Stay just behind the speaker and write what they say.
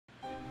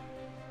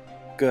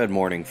Good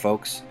morning,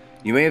 folks.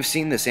 You may have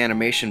seen this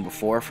animation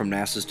before from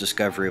NASA's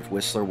discovery of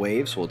Whistler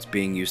waves. Well, it's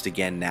being used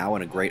again now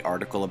in a great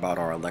article about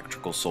our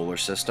electrical solar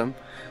system.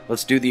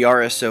 Let's do the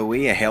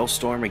RSOE, a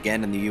hailstorm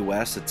again in the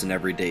US. It's an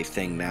everyday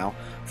thing now.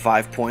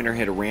 5-pointer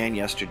hit Iran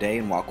yesterday,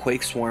 and while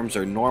quake swarms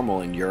are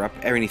normal in Europe,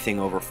 anything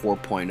over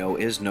 4.0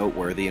 is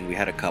noteworthy, and we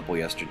had a couple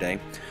yesterday.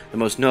 The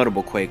most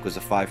notable quake was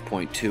a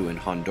 5.2 in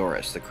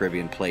Honduras. The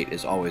Caribbean plate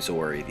is always a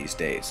worry these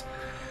days.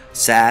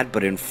 Sad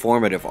but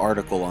informative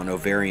article on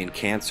ovarian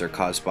cancer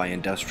caused by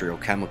industrial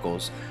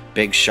chemicals.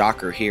 Big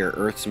shocker here,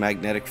 Earth's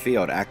magnetic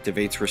field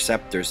activates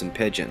receptors in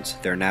pigeons.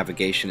 Their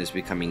navigation is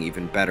becoming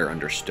even better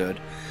understood.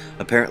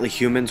 Apparently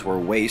humans were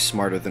way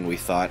smarter than we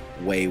thought,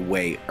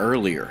 way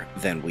earlier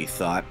than we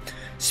thought.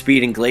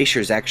 Speeding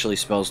glaciers actually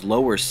spells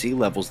lower sea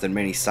levels than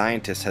many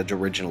scientists had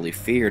originally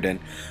feared, and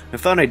I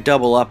thought I'd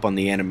double up on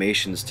the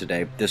animations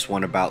today, this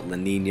one about La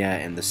Nina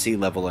and the sea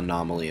level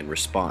anomaly in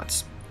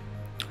response.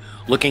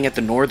 Looking at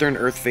the northern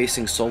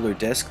Earth-facing solar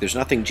disk, there's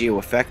nothing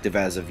geo-effective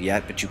as of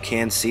yet, but you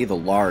can see the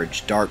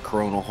large, dark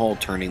coronal hole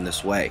turning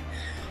this way.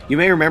 You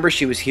may remember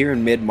she was here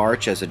in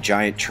mid-March as a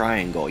giant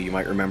triangle. You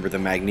might remember the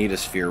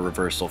magnetosphere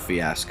reversal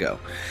fiasco.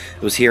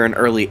 It was here in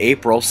early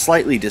April,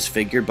 slightly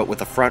disfigured, but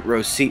with a front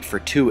row seat for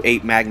two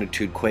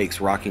 8-magnitude quakes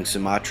rocking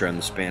Sumatra in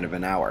the span of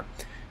an hour.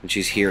 And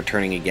she's here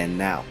turning again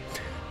now.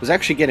 I was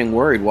actually getting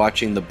worried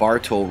watching the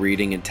Bartol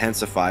reading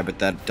intensify, but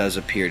that does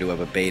appear to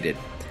have abated.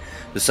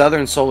 The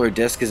southern solar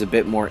disk is a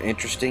bit more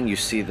interesting. You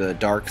see the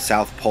dark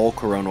South Pole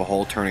coronal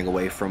hole turning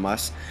away from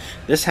us.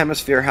 This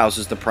hemisphere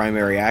houses the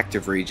primary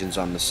active regions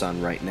on the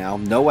Sun right now.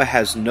 NOAA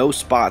has no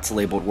spots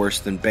labeled worse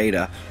than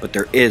beta, but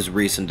there is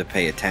reason to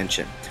pay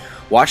attention.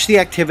 Watch the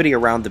activity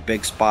around the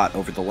big spot.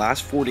 Over the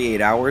last 48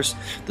 hours,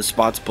 the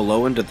spots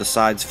below and to the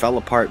sides fell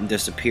apart and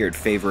disappeared,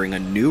 favoring a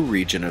new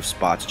region of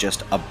spots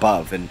just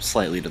above and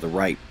slightly to the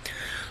right.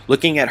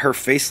 Looking at her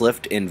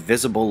facelift in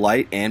visible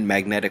light and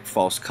magnetic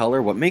false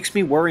color, what makes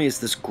me worry is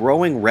this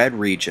growing red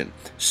region,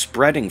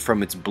 spreading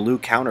from its blue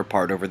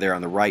counterpart over there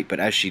on the right, but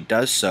as she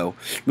does so,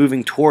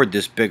 moving toward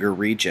this bigger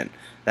region.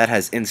 That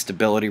has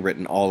instability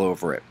written all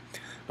over it.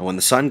 And when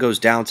the sun goes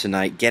down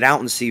tonight, get out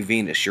and see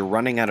Venus. You're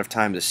running out of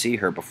time to see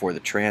her before the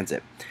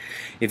transit.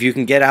 If you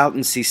can get out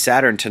and see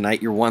Saturn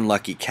tonight, you're one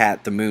lucky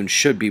cat. The moon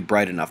should be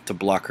bright enough to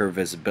block her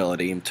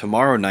visibility. And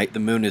tomorrow night, the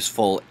moon is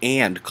full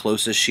and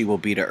closest she will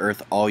be to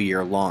Earth all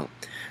year long.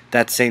 At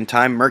that same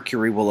time,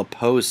 Mercury will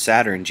oppose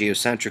Saturn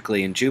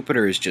geocentrically, and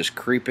Jupiter is just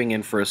creeping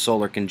in for a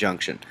solar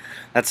conjunction.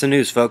 That's the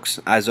news, folks.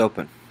 Eyes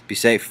open. Be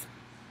safe.